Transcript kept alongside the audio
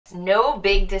No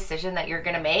big decision that you're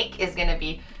gonna make is gonna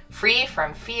be free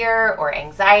from fear or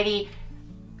anxiety.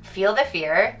 Feel the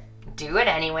fear, do it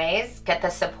anyways, get the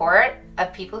support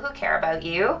of people who care about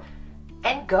you,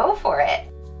 and go for it.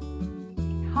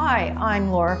 Hi,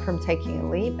 I'm Laura from Taking a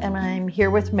Leap, and I'm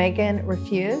here with Megan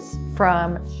Rafuse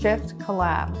from Shift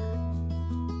Collab.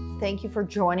 Thank you for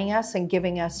joining us and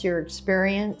giving us your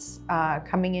experience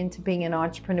coming into being an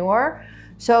entrepreneur.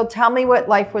 So tell me what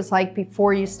life was like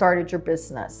before you started your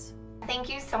business. Thank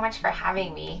you so much for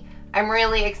having me. I'm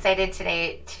really excited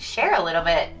today to share a little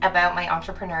bit about my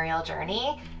entrepreneurial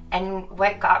journey and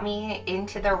what got me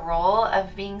into the role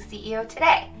of being CEO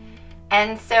today.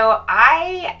 And so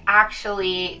I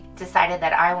actually decided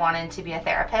that I wanted to be a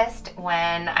therapist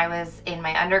when I was in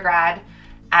my undergrad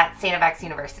at St. FX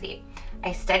University.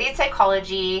 I studied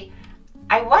psychology.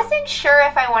 I wasn't sure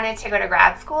if I wanted to go to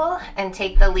grad school and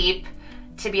take the leap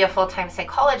to be a full-time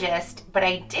psychologist, but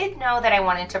I did know that I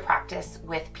wanted to practice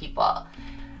with people.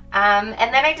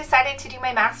 And then I decided to do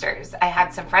my master's. I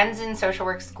had some friends in social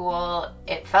work school.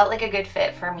 It felt like a good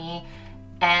fit for me.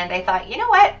 And I thought, you know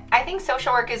what? I think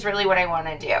social work is really what I want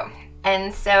to do.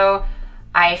 And so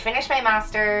I finished my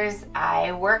master's.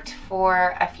 I worked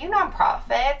for a few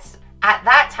nonprofits. At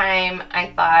that time, I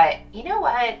thought, you know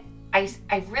what?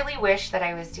 I really wish that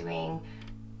I was doing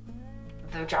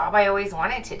the job I always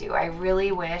wanted to do. I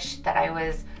really wish that I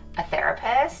was a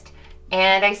therapist.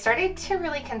 And I started to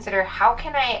really consider, how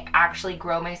can I actually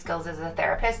grow my skills as a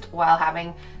therapist while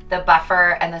having the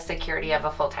buffer and the security of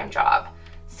a full-time job?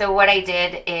 So what I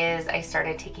did is I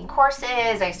started taking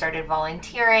courses, I started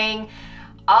volunteering.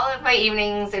 All of my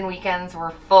evenings and weekends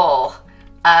were full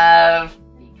of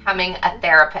becoming a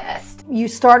therapist. You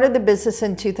started the business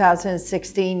in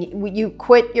 2016. You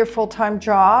quit your full-time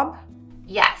job?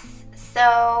 Yes.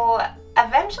 So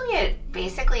eventually it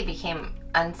basically became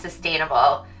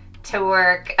unsustainable to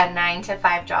work a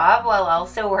 9-to-5 job while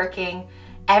also working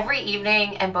every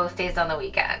evening and both days on the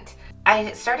weekend.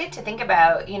 I started to think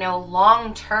about,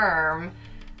 long term,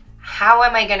 how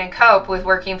am I going to cope with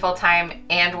working full time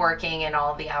and working in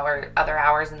all the other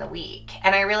hours in the week?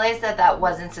 And I realized that that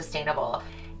wasn't sustainable.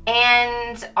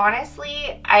 And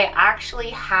honestly, I actually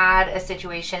had a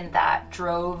situation that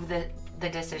drove the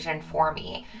decision for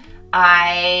me.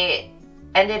 I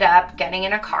ended up getting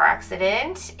in a car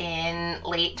accident in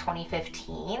late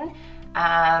 2015.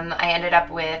 I ended up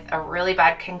with a really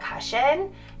bad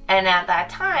concussion. And at that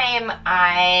time,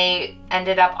 I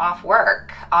ended up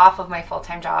off of my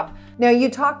full-time job. Now, you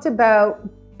talked about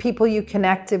people you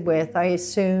connected with. I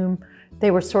assume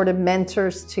they were sort of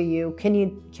mentors to you. Can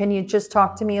you just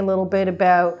talk to me a little bit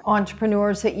about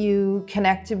entrepreneurs that you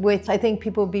connected with? I think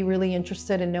people would be really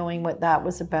interested in knowing what that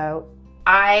was about.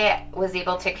 I was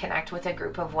able to connect with a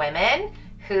group of women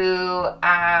who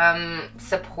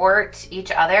support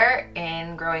each other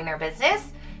in growing their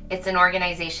business. It's an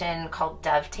organization called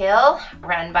Dovetail,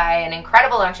 run by an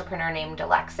incredible entrepreneur named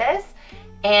Alexis,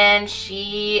 and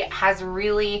she has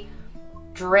really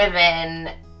driven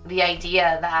the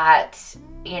idea that,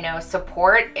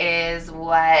 support is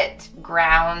what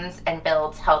grounds and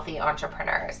builds healthy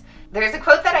entrepreneurs. There's a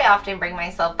quote that I often bring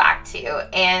myself back to,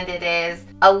 and it is,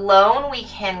 alone we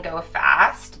can go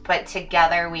fast, but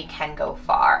together we can go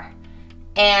far.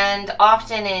 And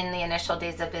often in the initial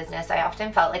days of business, I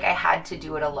often felt like I had to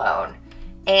do it alone.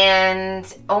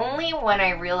 And only when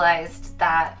I realized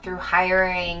that through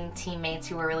hiring teammates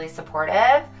who were really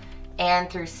supportive and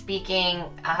through speaking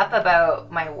up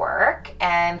about my work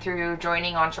and through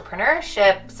joining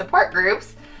entrepreneurship support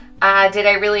groups, did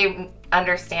I really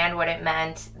understand what it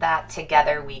meant that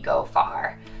together we go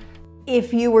far.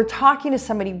 If you were talking to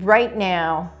somebody right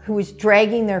now who is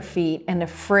dragging their feet and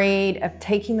afraid of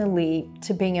taking the leap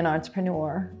to being an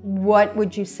entrepreneur, what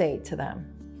would you say to them?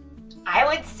 I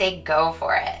would say go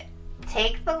for it.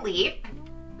 Take the leap.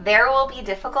 There will be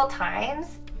difficult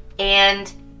times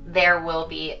and there will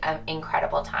be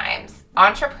incredible times.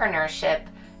 Entrepreneurship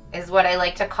is what I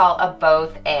like to call a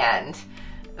both and.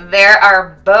 There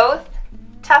are both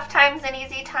tough times and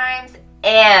easy times,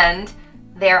 and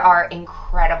there are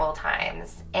incredible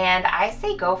times. And I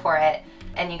say go for it,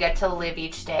 and you get to live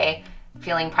each day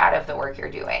feeling proud of the work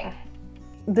you're doing.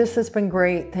 This has been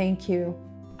great. Thank you.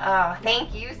 Oh,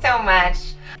 thank you so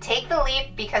much. Take the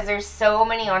leap, because there's so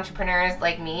many entrepreneurs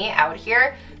like me out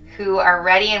here who are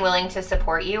ready and willing to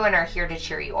support you and are here to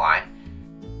cheer you on.